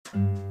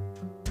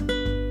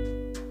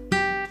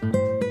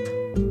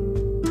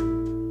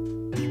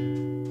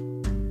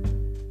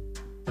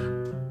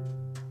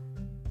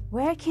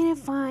can I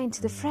find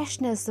the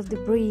freshness of the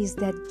breeze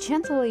that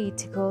gently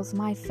tickles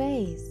my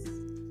face?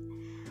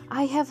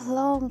 I have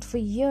longed for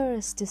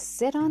years to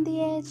sit on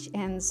the edge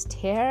and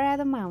stare at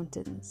the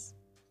mountains.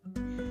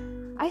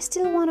 I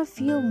still want to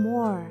feel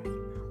more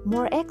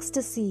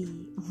ecstasy,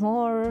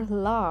 more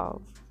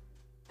love.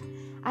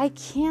 I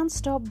can't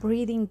stop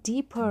breathing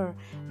deeper,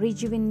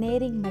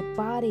 rejuvenating my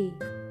body.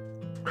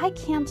 I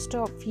can't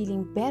stop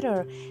feeling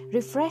better,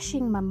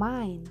 refreshing my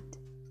mind.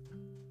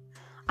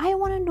 I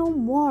want to know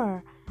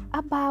more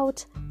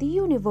about the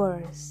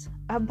universe,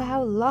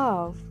 about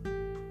love.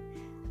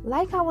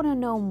 Like I want to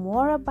know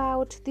more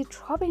about the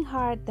throbbing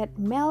heart that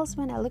melts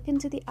when I look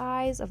into the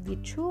eyes of the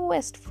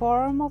truest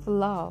form of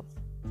love.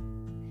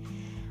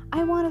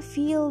 I want to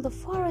feel the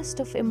forest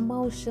of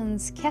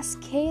emotions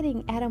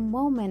cascading at a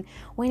moment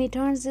when he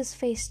turns his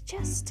face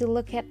just to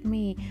look at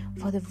me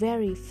for the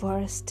very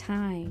first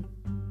time.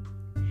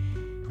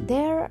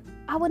 There,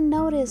 I would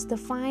notice the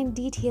fine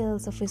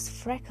details of his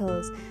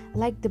freckles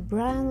like the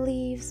brown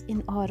leaves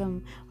in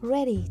autumn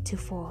ready to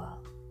fall.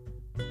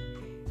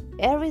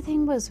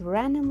 Everything was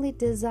randomly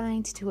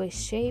designed to a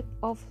shape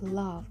of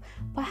love,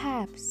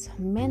 perhaps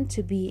meant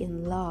to be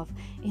in love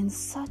in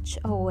such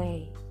a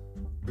way.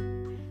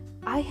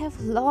 I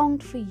have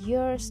longed for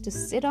years to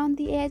sit on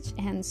the edge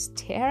and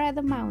stare at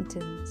the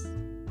mountains.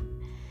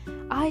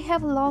 I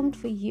have longed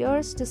for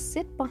years to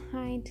sit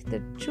behind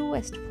the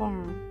truest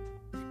form.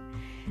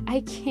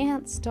 I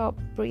can't stop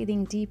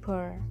breathing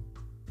deeper.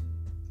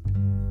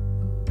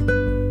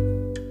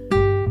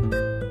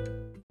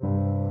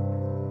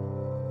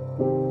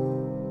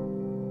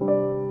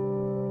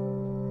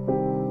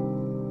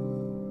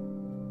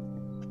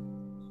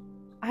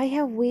 I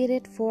have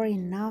waited for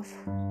enough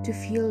to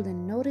feel the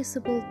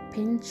noticeable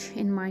pinch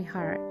in my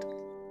heart.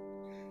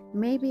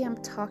 Maybe I'm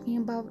talking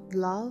about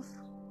love,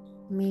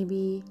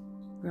 maybe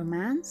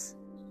romance,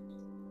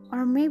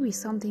 or maybe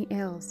something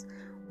else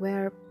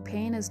where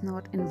pain is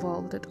not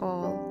involved at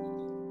all.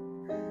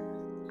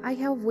 I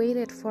have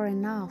waited for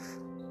enough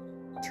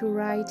to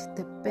write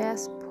the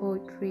best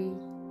poetry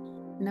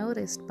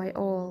noticed by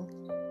all.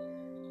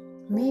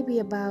 Maybe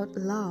about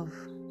love,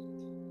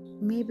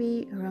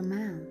 maybe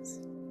romance,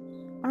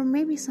 or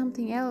maybe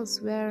something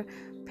else where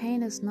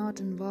pain is not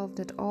involved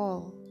at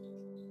all.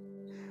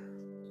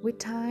 With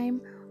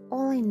time,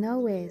 all I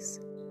know is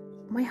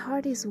my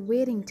heart is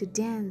waiting to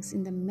dance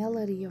in the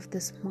melody of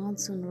this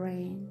monsoon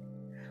rain,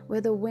 where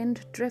the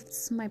wind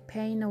drifts my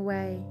pain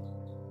away.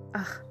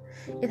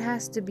 It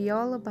has to be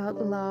all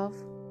about love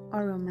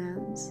or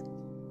romance.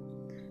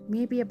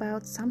 Maybe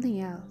about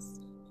something else,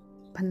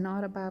 but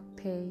not about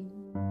pain.